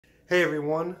Hey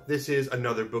everyone, this is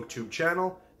another BookTube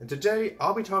channel, and today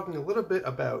I'll be talking a little bit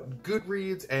about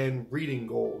Goodreads and reading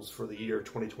goals for the year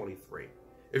 2023.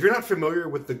 If you're not familiar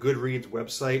with the Goodreads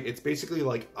website, it's basically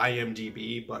like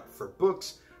IMDb, but for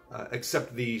books,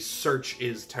 except the search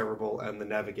is terrible and the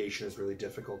navigation is really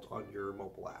difficult on your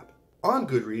mobile app. On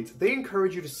Goodreads, they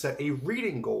encourage you to set a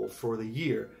reading goal for the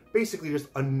year, basically just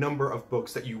a number of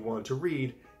books that you want to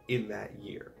read in that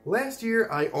year. Last year,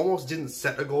 I almost didn't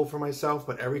set a goal for myself,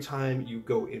 but every time you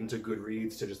go into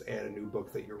Goodreads to just add a new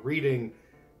book that you're reading,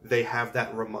 they have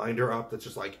that reminder up that's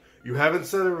just like, you haven't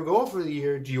set a goal for the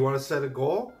year. Do you want to set a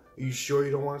goal? Are you sure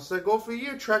you don't want to set a goal for the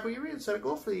year? Track what you read and set a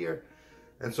goal for the year.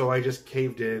 And so I just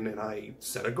caved in and I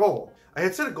set a goal. I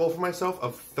had set a goal for myself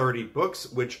of 30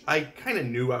 books, which I kind of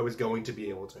knew I was going to be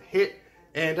able to hit,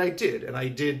 and I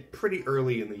did pretty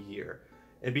early in the year.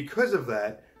 And because of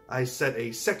that, I set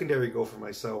a secondary goal for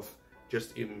myself,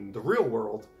 just in the real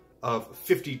world, of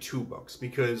 52 books,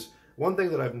 because one thing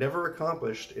that I've never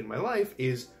accomplished in my life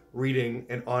is reading,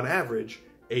 on average,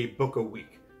 a book a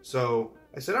week. So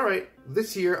I said, all right,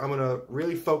 this year I'm going to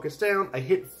really focus down. I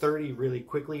hit 30 really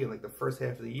quickly in like the first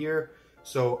half of the year,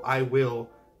 so I will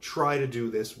try to do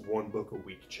this one book a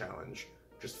week challenge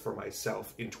just for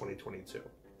myself in 2022.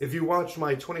 If you watched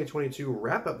my 2022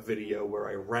 wrap-up video where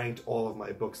I ranked all of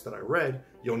my books that I read,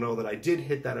 you'll know that I did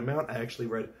hit that amount. I actually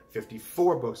read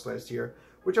 54 books last year,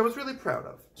 which I was really proud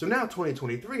of. So now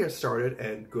 2023 has started,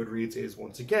 and Goodreads is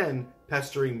once again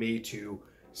pestering me to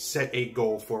set a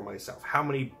goal for myself. How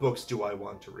many books do I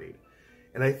want to read?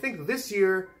 And I think this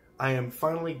year I am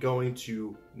finally going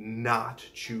to not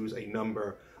choose a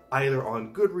number either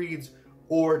on Goodreads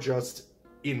or just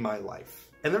in my life.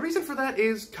 And the reason for that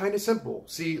is kind of simple.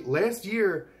 See, last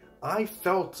year, I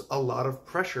felt a lot of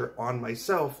pressure on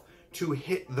myself to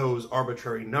hit those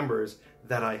arbitrary numbers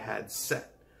that I had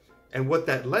set. And what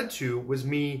that led to was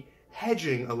me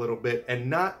hedging a little bit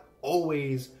and not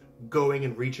always going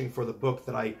and reaching for the book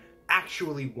that I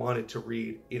actually wanted to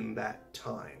read in that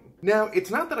time. Now, it's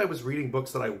not that I was reading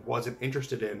books that I wasn't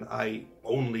interested in. I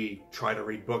only try to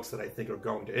read books that I think are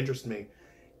going to interest me.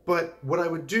 But what I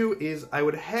would do is I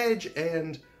would hedge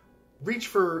and reach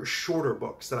for shorter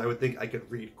books that I would think I could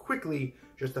read quickly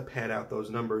just to pad out those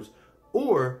numbers.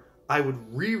 Or I would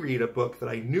reread a book that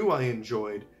I knew I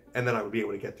enjoyed and that I would be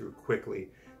able to get through quickly.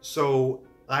 So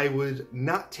I would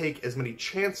not take as many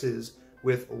chances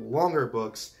with longer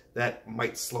books that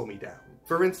might slow me down.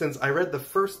 For instance, I read the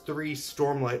first 3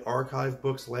 Stormlight Archive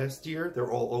books last year.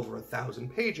 They're all over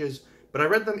 1,000 pages. But I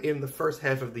read them in the first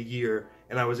half of the year,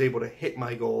 and I was able to hit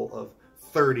my goal of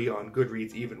 30 on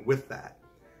Goodreads even with that.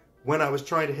 When I was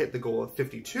trying to hit the goal of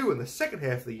 52 in the second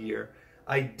half of the year,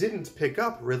 I didn't pick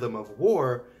up Rhythm of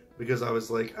War because I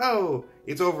was like, oh,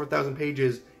 it's over 1,000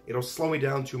 pages, it'll slow me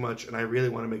down too much, and I really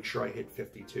want to make sure I hit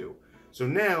 52. So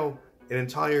now, an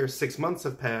entire 6 months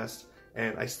have passed,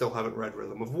 and I still haven't read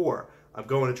Rhythm of War. I'm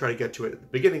going to try to get to it at the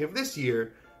beginning of this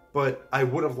year, but I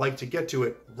would have liked to get to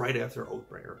it right after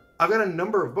Oathbringer. I've got a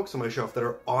number of books on my shelf that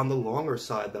are on the longer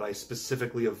side that I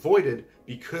specifically avoided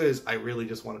because I really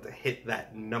just wanted to hit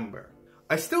that number.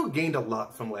 I still gained a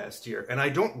lot from last year, and I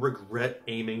don't regret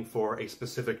aiming for a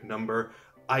specific number.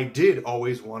 I did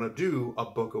always want to do a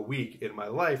book a week in my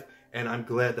life, and I'm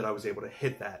glad that I was able to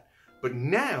hit that. But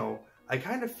now, I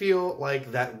kind of feel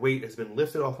like that weight has been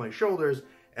lifted off my shoulders,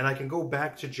 and I can go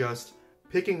back to just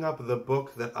picking up the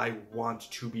book that I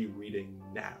want to be reading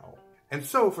now. And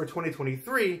so for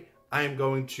 2023, I am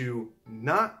going to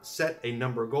not set a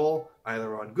number goal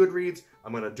either on Goodreads.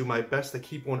 I'm going to do my best to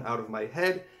keep one out of my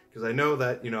head because I know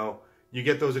that, you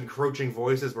get those encroaching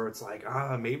voices where it's like,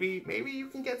 maybe you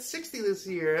can get 60 this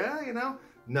year,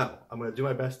 No, I'm going to do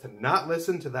my best to not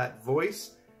listen to that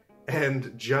voice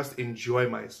and just enjoy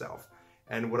myself.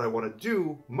 And what I want to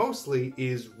do mostly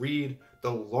is read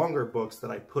the longer books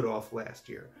that I put off last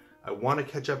year. I want to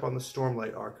catch up on the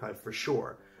Stormlight Archive for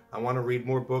sure. I want to read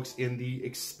more books in the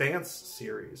Expanse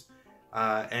series.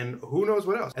 And who knows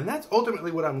what else. And that's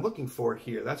ultimately what I'm looking for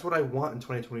here. That's what I want in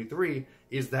 2023,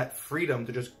 is that freedom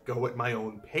to just go at my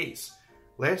own pace.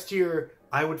 Last year,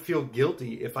 I would feel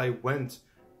guilty if I went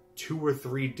 2 or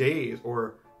 3 days,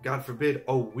 or God forbid,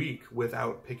 a week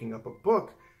without picking up a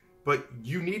book. But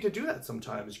you need to do that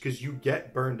sometimes because you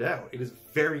get burned out. It is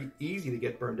very easy to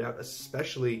get burned out,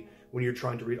 especially when you're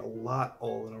trying to read a lot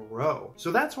all in a row.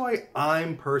 So that's why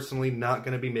I'm personally not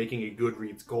going to be making a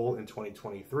Goodreads goal in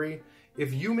 2023.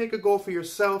 If you make a goal for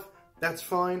yourself, that's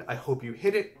fine. I hope you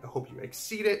hit it. I hope you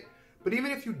exceed it. But even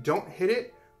if you don't hit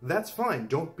it, that's fine.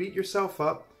 Don't beat yourself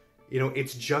up.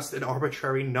 It's just an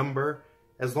arbitrary number.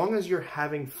 As long as you're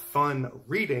having fun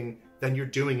reading, then you're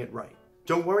doing it right.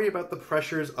 Don't worry about the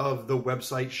pressures of the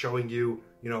website showing you,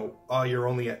 oh, you're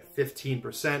only at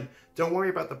 15%. Don't worry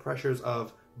about the pressures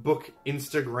of book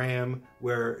Instagram,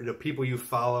 where the people you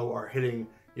follow are hitting,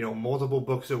 multiple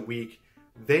books a week.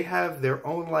 They have their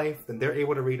own life, and they're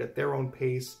able to read at their own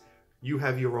pace. You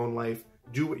have your own life.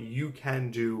 Do what you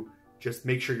can do. Just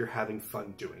make sure you're having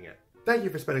fun doing it. Thank you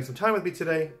for spending some time with me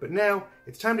today, but now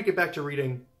it's time to get back to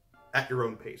reading at your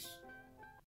own pace.